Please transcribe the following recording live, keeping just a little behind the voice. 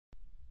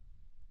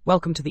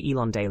Welcome to the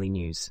Elon Daily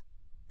News.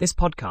 This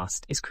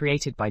podcast is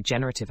created by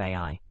Generative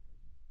AI.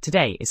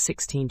 Today is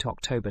 16th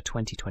October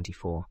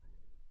 2024.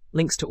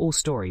 Links to all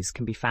stories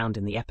can be found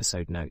in the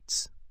episode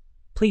notes.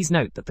 Please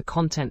note that the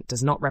content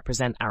does not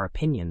represent our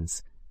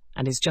opinions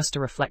and is just a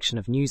reflection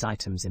of news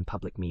items in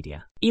public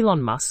media.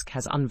 Elon Musk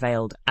has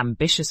unveiled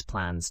ambitious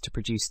plans to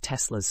produce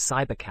Tesla's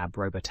Cybercab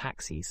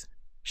robotaxis,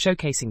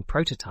 showcasing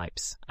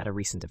prototypes at a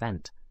recent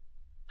event.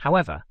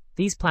 However,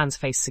 these plans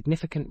face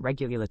significant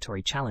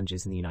regulatory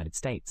challenges in the United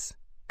States.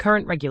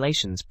 Current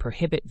regulations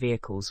prohibit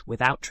vehicles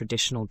without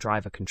traditional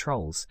driver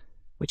controls,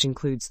 which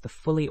includes the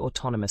fully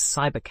autonomous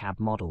Cybercab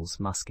models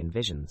Musk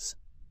envisions.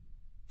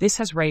 This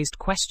has raised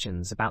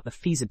questions about the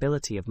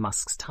feasibility of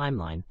Musk's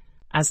timeline,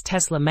 as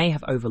Tesla may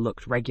have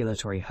overlooked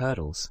regulatory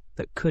hurdles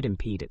that could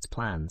impede its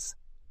plans.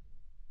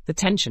 The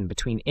tension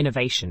between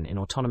innovation in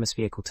autonomous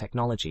vehicle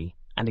technology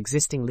and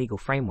existing legal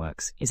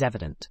frameworks is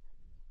evident,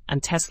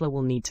 and Tesla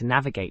will need to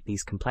navigate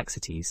these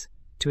complexities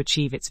to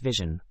achieve its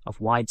vision of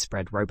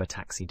widespread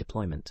robotaxi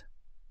deployment.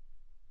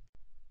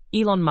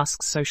 Elon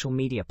Musk's social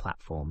media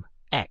platform,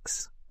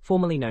 X,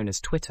 formerly known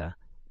as Twitter,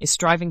 is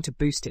striving to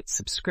boost its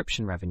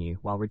subscription revenue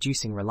while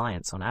reducing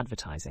reliance on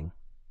advertising.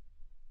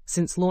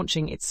 Since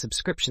launching its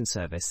subscription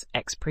service,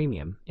 X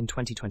Premium, in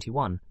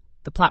 2021,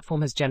 the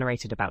platform has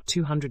generated about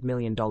 $200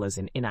 million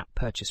in in-app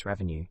purchase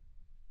revenue.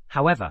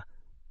 However,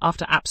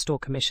 after App Store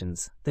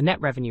commissions, the net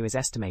revenue is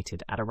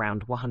estimated at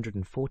around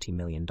 $140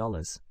 million.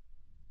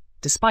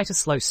 Despite a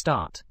slow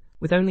start,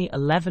 with only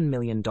 $11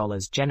 million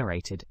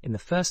generated in the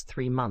first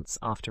 3 months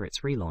after its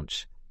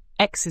relaunch,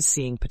 X is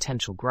seeing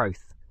potential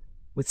growth,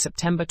 with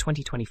September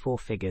 2024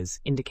 figures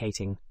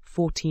indicating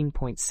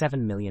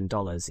 $14.7 million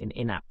in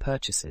in-app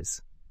purchases.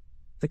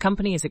 The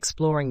company is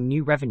exploring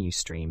new revenue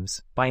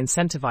streams by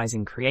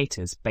incentivizing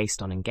creators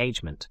based on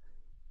engagement,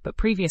 but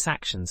previous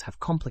actions have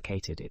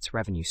complicated its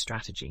revenue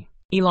strategy.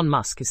 Elon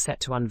Musk is set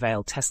to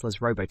unveil Tesla's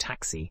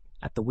robotaxi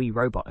at the We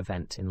Robot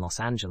event in Los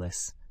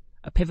Angeles,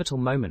 a pivotal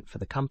moment for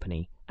the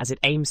company as it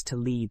aims to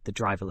lead the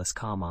driverless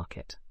car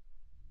market.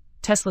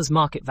 Tesla's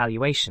market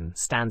valuation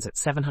stands at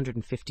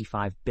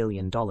 $755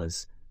 billion,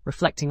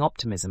 reflecting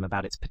optimism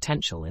about its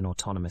potential in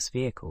autonomous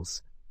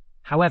vehicles.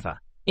 However,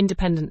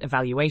 independent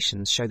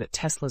evaluations show that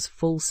Tesla's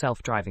full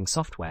self-driving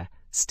software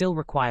still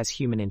requires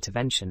human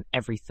intervention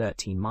every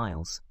 13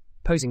 miles,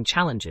 posing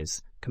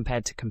challenges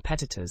compared to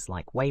competitors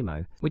like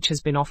Waymo, which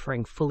has been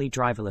offering fully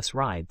driverless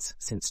rides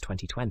since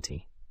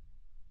 2020.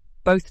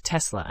 Both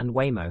Tesla and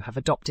Waymo have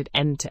adopted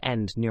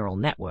end-to-end neural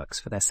networks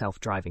for their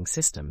self-driving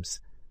systems,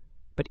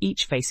 but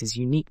each faces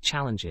unique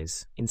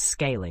challenges in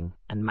scaling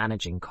and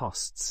managing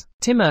costs.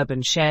 Tim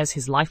Urban shares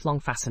his lifelong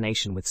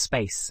fascination with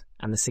space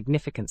and the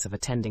significance of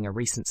attending a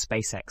recent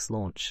SpaceX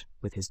launch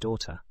with his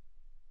daughter.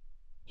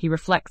 He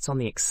reflects on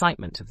the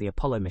excitement of the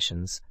Apollo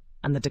missions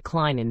and the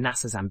decline in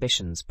NASA's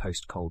ambitions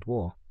post-Cold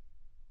War.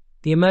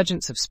 The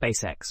emergence of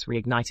SpaceX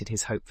reignited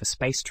his hope for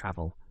space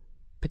travel,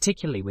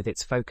 particularly with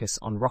its focus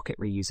on rocket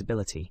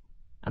reusability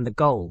and the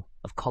goal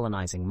of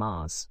colonizing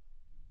Mars.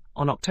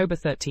 On October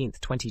 13,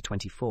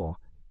 2024,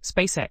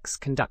 SpaceX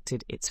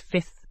conducted its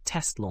 5th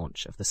test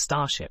launch of the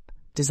Starship,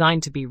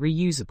 designed to be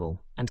reusable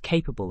and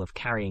capable of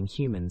carrying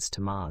humans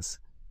to Mars.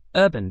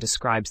 Urban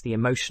describes the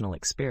emotional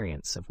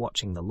experience of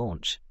watching the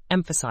launch,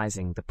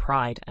 emphasizing the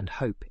pride and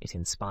hope it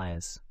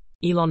inspires.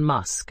 Elon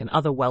Musk and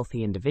other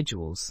wealthy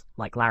individuals,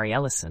 like Larry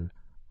Ellison,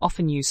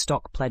 often use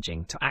stock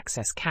pledging to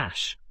access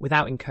cash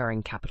without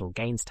incurring capital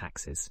gains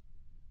taxes.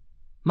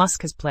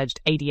 Musk has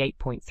pledged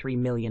 88.3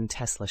 million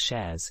Tesla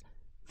shares,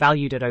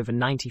 valued at over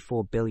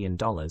 $94 billion,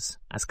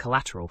 as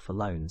collateral for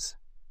loans.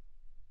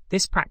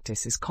 This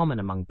practice is common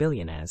among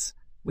billionaires,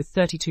 with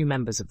 32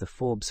 members of the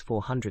Forbes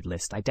 400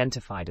 list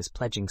identified as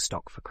pledging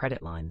stock for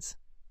credit lines.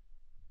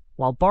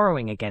 While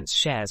borrowing against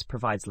shares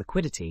provides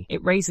liquidity,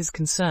 it raises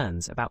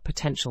concerns about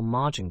potential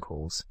margin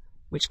calls,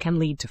 which can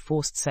lead to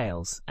forced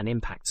sales and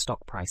impact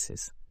stock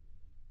prices.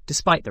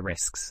 Despite the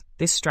risks,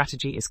 this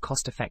strategy is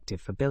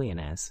cost-effective for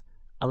billionaires,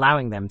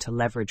 allowing them to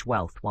leverage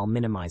wealth while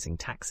minimizing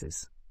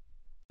taxes.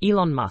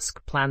 Elon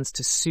Musk plans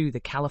to sue the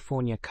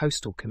California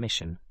Coastal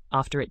Commission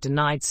after it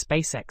denied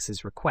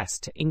SpaceX's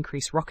request to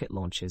increase rocket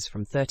launches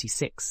from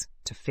 36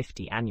 to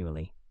 50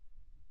 annually.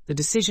 The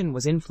decision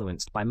was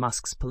influenced by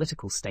Musk's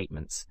political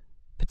statements,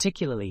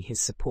 particularly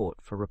his support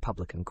for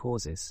Republican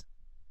causes.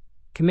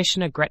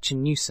 Commissioner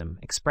Gretchen Newsom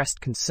expressed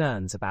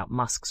concerns about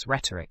Musk's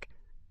rhetoric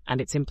and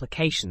its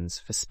implications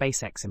for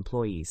SpaceX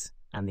employees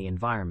and the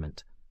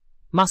environment.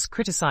 Musk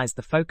criticized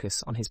the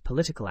focus on his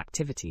political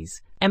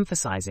activities,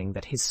 emphasizing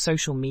that his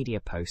social media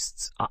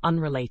posts are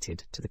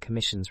unrelated to the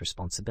commission's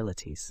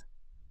responsibilities.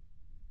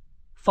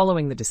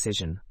 Following the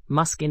decision,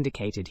 Musk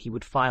indicated he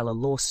would file a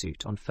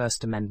lawsuit on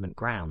First Amendment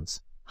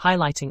grounds,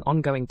 highlighting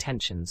ongoing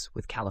tensions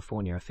with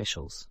California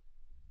officials.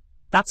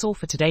 That's all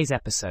for today's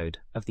episode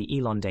of the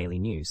Elon Daily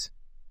News.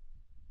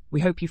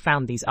 We hope you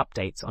found these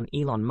updates on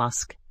Elon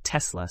Musk,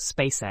 Tesla,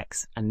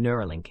 SpaceX, and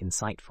Neuralink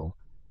insightful.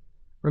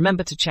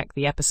 Remember to check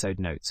the episode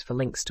notes for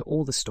links to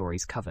all the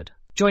stories covered.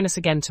 Join us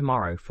again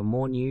tomorrow for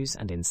more news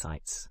and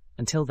insights.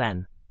 Until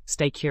then,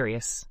 stay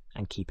curious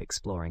and keep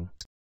exploring.